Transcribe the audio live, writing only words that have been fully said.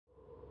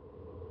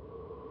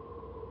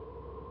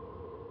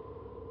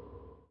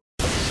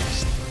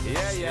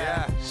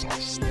Yeah.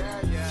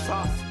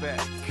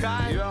 Suspect.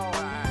 Kind. Yo.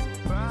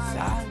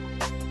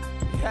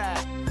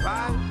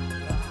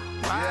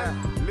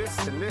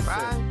 Listen.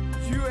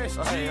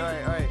 USG.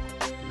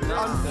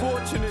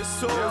 Unfortunate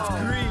souls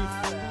grief.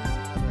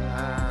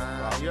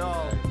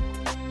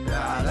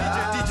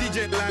 DJ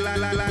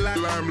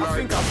I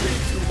think I've been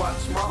too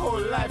much. My whole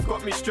life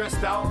got me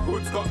stressed out.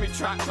 Hood's got me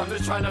trapped. I'm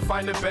just trying to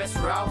find the best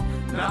route.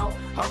 Now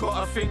I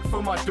gotta think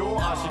for my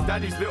daughter. She's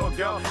daddy's little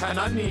girl, and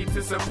I need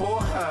to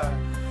support her.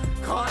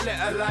 Can't let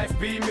her life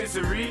be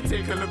misery.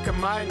 Take a look at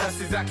mine. That's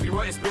exactly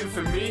what it's been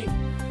for me.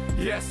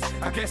 Yes,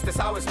 I guess that's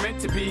how it's meant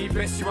to be.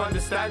 Best you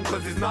understand,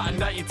 cause there's nothing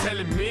that you're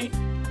telling me.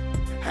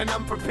 And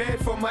I'm prepared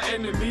for my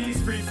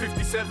enemies.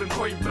 357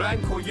 point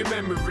blank, all your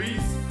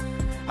memories.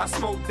 I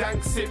smoke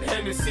dank, sip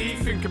Hennessy.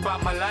 Think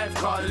about my life,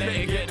 can't let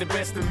it get the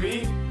best of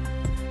me.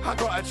 I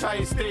gotta try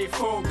and stay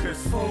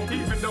focused.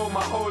 Even though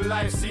my whole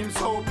life seems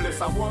hopeless,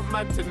 I want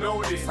man to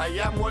know this, I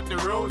am what the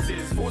rose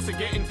is. Thoughts are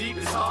getting deep,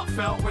 it's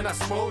heartfelt when I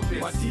smoke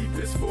this. My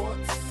deepest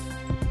thoughts.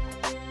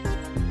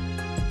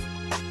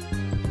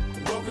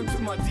 Welcome to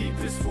my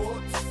deepest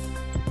thoughts.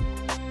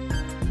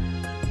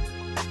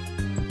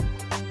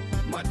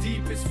 My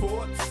deepest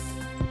thoughts.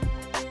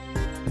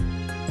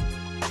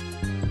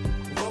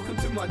 Welcome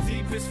to my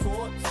deepest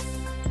thoughts.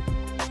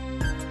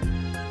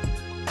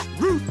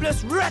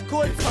 Ruthless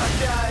record. If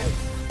I die,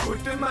 would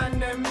the man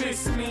then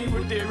miss me?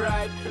 Would they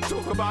ride and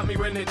talk about me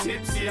when they're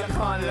tipsy? I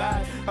can't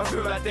lie, I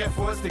feel like death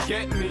was to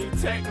get me.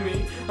 Take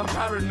me, I'm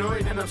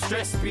paranoid and I'm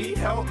stressed. Be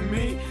help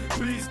me,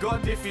 please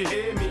God if you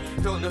hear me.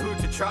 Don't know who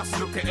to trust,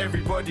 look at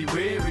everybody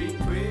weary.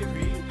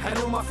 And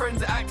all my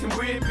friends are acting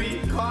weird, B.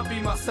 Can't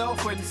be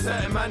myself when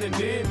certain man are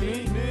near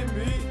me.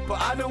 But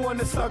I don't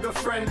wanna slug a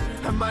friend,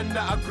 a man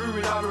that I grew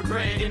with, I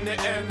regret it in the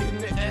end.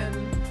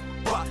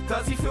 But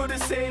does he feel the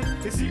same?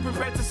 Is he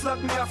prepared to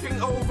slug me? I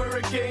think over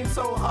again.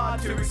 So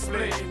hard to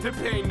explain the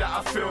pain that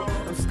I feel.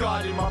 I'm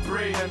scarred in my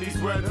brain and these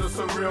words are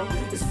so real.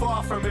 It's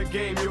far from a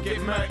game, you'll get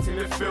murked in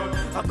the field.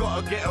 I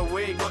gotta get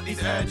away, got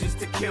these urges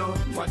to kill.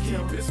 My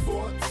deepest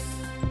thoughts.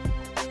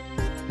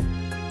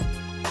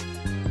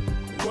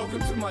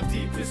 Welcome to my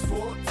deepest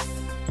thoughts.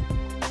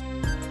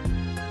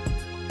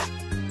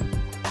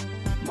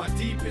 My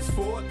deepest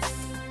thoughts.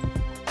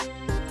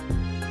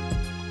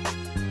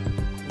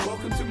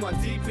 Welcome to my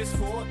deepest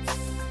thoughts.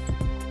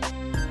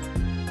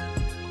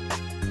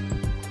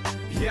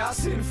 Yeah, I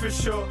sin for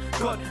sure.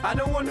 God, I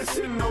don't wanna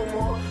sin no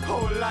more.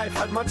 Whole life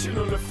had my chin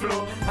on the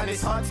floor, and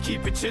it's hard to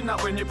keep your chin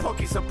up when your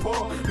pockets are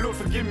poor. Lord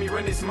forgive me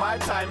when it's my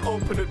time.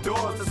 Open the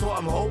doors, that's what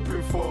I'm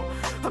hoping for.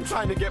 I'm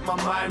trying to get my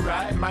mind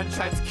right. Man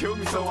tried to kill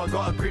me, so I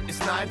gotta grip this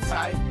knife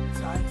tight.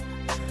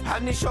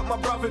 And they shot my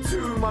brother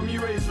too. My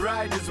raised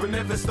riders will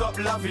never stop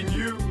loving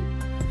you.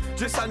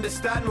 Just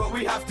understand what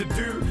we have to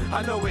do.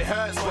 I know it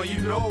hurts, but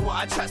you know what,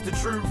 I chat's the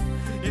truth.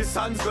 Your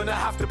son's gonna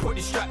have to put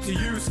his strap to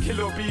use.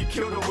 Kill or be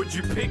killed, or would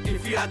you pick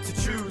if you had to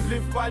choose?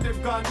 Live by the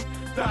gun,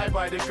 die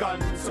by the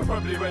gun. So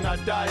probably when I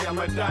die,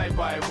 I'ma die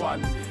by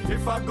one.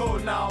 If I go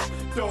now,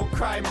 don't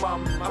cry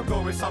mum, I'm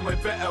going somewhere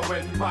better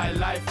when my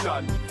life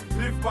done.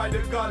 Live by the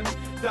gun,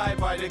 die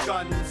by the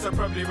gun. So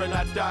probably when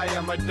I die,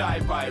 I'ma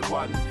die by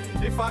one.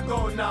 If I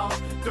go now,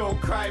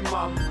 don't cry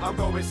mum, I'm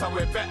going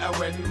somewhere better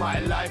when my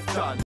life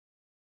done.